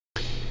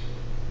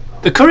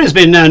The Courier has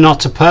been known not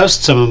to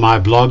post some of my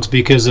blogs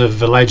because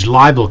of alleged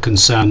libel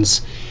concerns,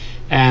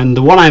 and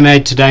the one I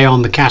made today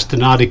on the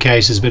Castaneda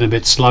case has been a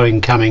bit slow in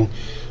coming,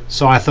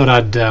 so I thought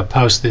I'd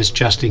post this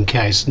just in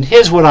case. And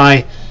here's what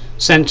I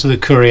sent to the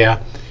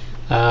Courier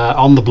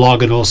on the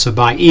blog and also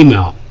by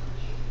email.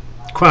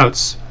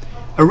 Quotes: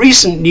 a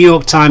recent New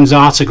York Times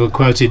article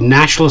quoted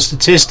national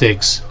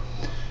statistics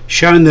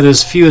showing that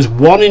as few as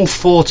 1 in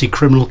 40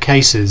 criminal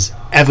cases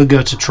ever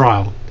go to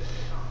trial,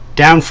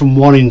 down from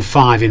 1 in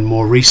 5 in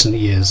more recent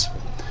years.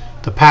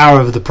 The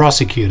power of the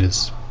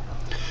prosecutors.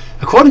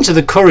 According to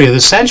the Courier, the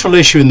central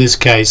issue in this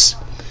case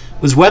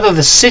was whether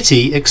the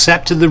city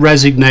accepted the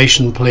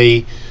resignation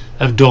plea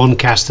of Dawn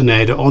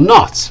Castaneda or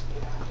not.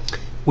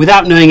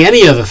 Without knowing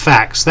any other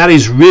facts, that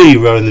is really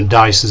rolling the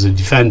dice as a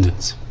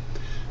defendant.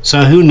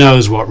 So who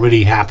knows what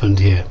really happened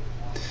here?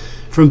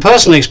 From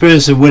personal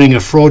experience of winning a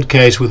fraud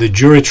case with a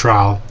jury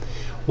trial,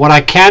 what I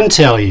can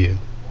tell you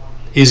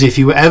is if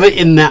you were ever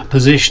in that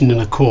position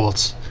in a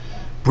court,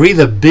 breathe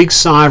a big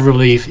sigh of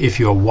relief if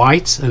you're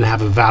white and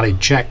have a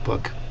valid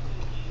checkbook.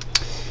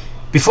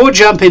 Before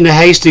jumping to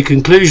hasty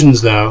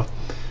conclusions though,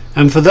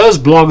 and for those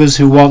bloggers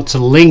who want to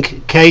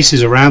link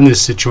cases around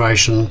this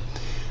situation,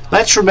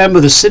 let's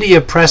remember the city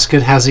of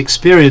Prescott has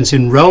experience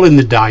in rolling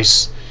the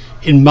dice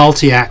in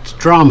multi-act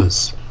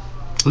dramas,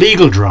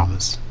 legal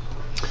dramas.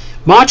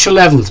 March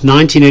 11th,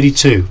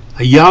 1982,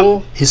 a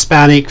young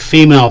Hispanic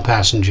female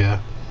passenger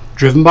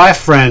driven by a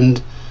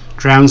friend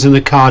drowns in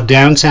a car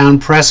downtown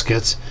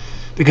Prescott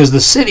because the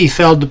city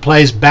failed to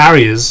place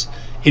barriers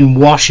in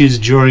washes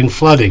during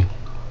flooding.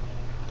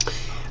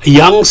 A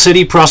young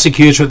city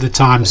prosecutor at the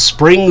time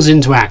springs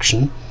into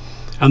action,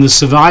 and the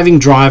surviving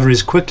driver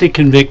is quickly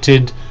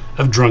convicted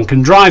of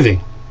drunken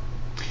driving.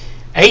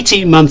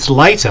 18 months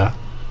later,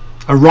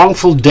 a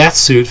wrongful death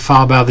suit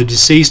filed by the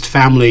deceased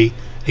family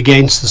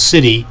against the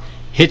city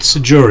hits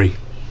the jury.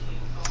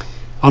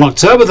 On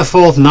October the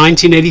 4th,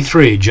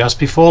 1983, just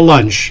before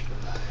lunch,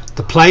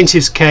 the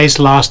plaintiff's case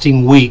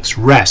lasting weeks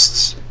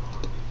rests.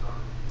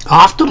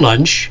 After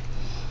lunch,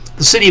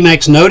 the city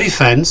makes no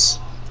defense,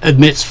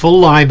 admits full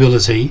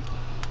liability,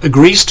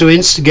 agrees to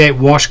instigate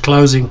wash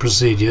closing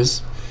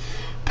procedures,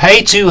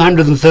 pay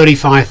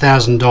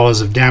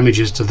 $235,000 of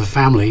damages to the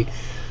family,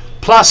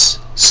 plus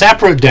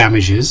separate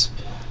damages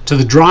to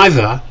the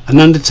driver,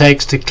 and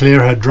undertakes to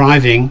clear her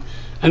driving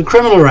and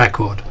criminal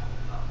record.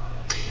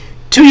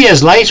 2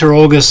 years later,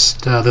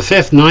 August the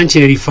 5th,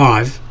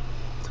 1985,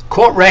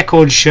 court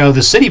records show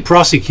the city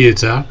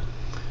prosecutor,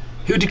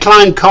 who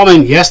declined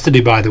comment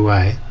yesterday by the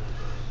way,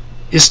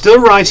 is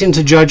still writing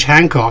to Judge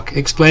Hancock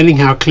explaining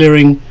how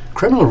clearing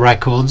criminal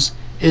records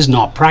is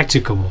not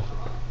practicable.